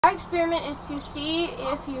our experiment is to see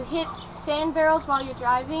if you hit sand barrels while you're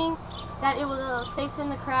driving, that it will safeten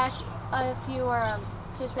the crash if you are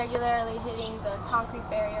just regularly hitting the concrete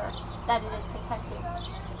barrier that it is protecting.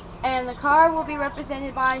 And the car will be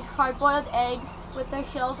represented by hard-boiled eggs with their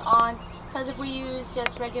shells on, because if we use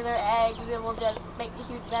just regular eggs, it will just make a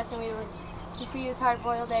huge mess, and if we use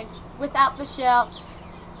hard-boiled eggs without the shell,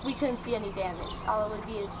 we couldn't see any damage. All it would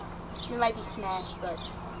be is, it might be smashed, but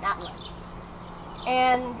not much.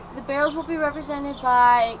 And the barrels will be represented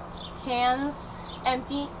by cans,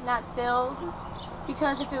 empty, not filled,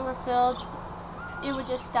 because if it were filled, it would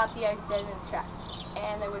just stop the eggs dead in its tracks,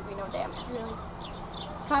 and there would be no damage, really.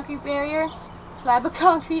 Concrete barrier, slab of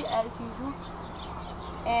concrete as usual,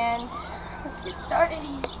 and let's get started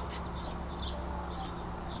here.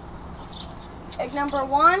 Egg number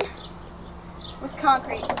 1 with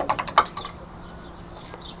concrete.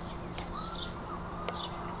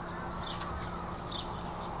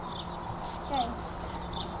 Okay,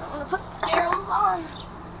 I'm gonna put the barrels on,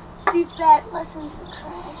 see if that lessens the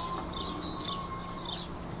crash.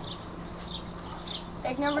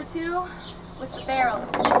 Egg number 2 with the barrels.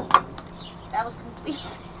 That was complete.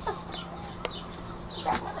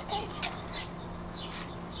 Got another egg.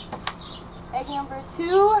 Egg number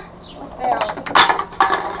 2 with barrels.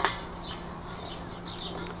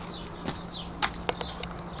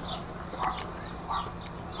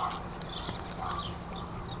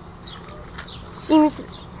 Seems,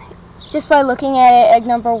 just by looking at it, egg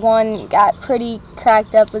number 1 got pretty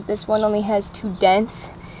cracked up, but this one only has 2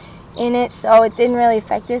 dents in it, so it didn't really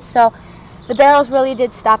affect it. So the barrels really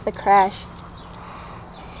did stop the crash.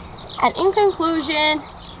 And in conclusion,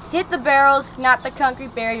 hit the barrels, not the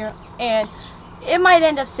concrete barrier, and it might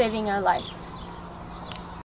end up saving our life.